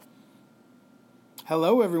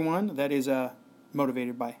Hello, everyone. That is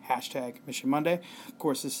motivated by hashtag Mission Monday. Of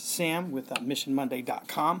course, this is Sam with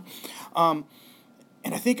MissionMonday.com. And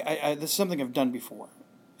I think this is something I've done before.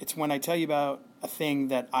 It's when I tell you about a thing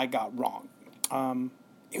that I got wrong.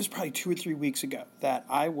 It was probably 2 or 3 weeks ago that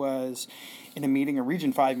I was in a meeting, a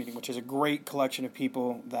Region 5 meeting, which is a great collection of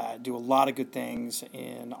people that do a lot of good things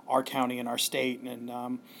in our county and our state.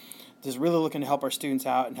 And just really looking to help our students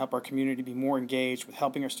out and help our community be more engaged with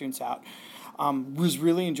helping our students out. Was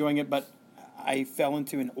really enjoying it, but I fell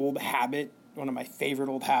into an old habit, one of my favorite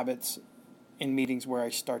old habits in meetings where I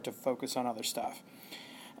start to focus on other stuff.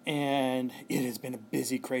 And it has been a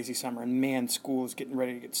busy, crazy summer, and man, school is getting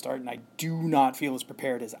ready to get started, and I do not feel as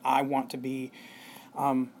prepared as I want to be.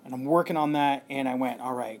 And I'm working on that, and I went,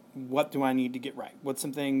 all right, what do I need to get right? What's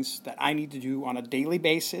some things that I need to do on a daily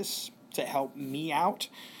basis to help me out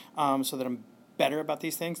so that I'm better about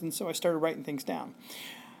these things? And so I started writing things down.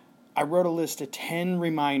 I wrote a list of 10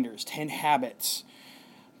 reminders, 10 habits,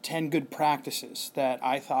 10 good practices that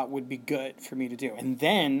I thought would be good for me to do. And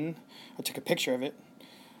then I took a picture of it,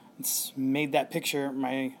 made that picture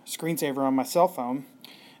my screensaver on my cell phone,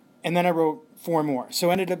 and then I wrote 4 more. So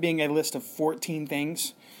it ended up being a list of 14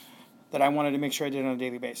 things that I wanted to make sure I did on a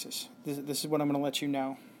daily basis. This is what I'm going to let you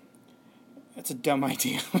know. That's a dumb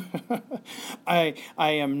idea. I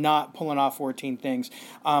am not pulling off 14 things.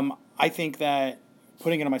 I think that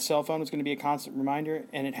putting it on my cell phone is going to be a constant reminder,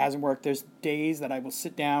 and it hasn't worked. There's days that I will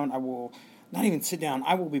sit down, I will not even sit down,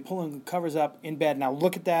 I will be pulling the covers up in bed, and I'll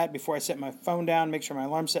look at that before I set my phone down, make sure my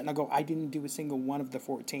alarm's set, and I'll go, I didn't do a single one of the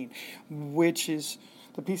 14, which is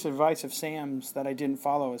the piece of advice of Sam's that I didn't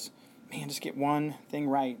follow is, man, just get one thing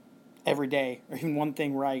right every day, or even one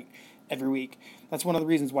thing right every week. That's one of the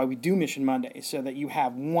reasons why we do Mission Monday, so that you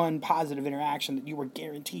have one positive interaction that you are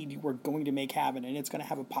guaranteed you are going to make happen, and it's going to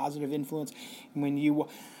have a positive influence. And when you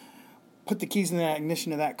put the keys in the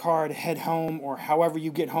ignition of that car to head home, or however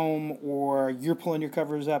you get home, or you're pulling your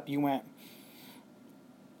covers up, you went,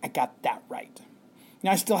 I got that right.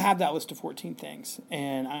 Now, I still have that list of 14 things,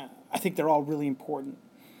 and I think they're all really important.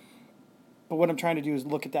 But what I'm trying to do is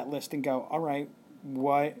look at that list and go, all right,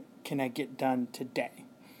 what can I get done today?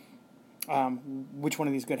 Which one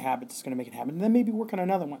of these good habits is going to make it happen? And then maybe work on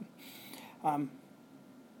another one.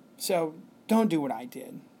 So don't do what I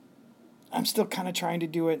did. I'm still kind of trying to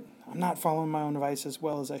do it. I'm not following my own advice as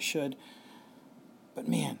well as I should. But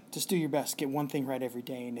man, just do your best. Get one thing right every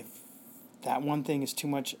day. And if that one thing is too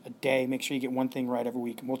much a day, make sure you get one thing right every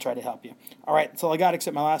week, and we'll try to help you. All right, that's all I got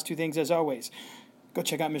except my last 2 things as always. Go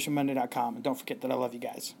check out MissionMonday.com, and don't forget that I love you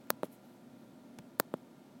guys.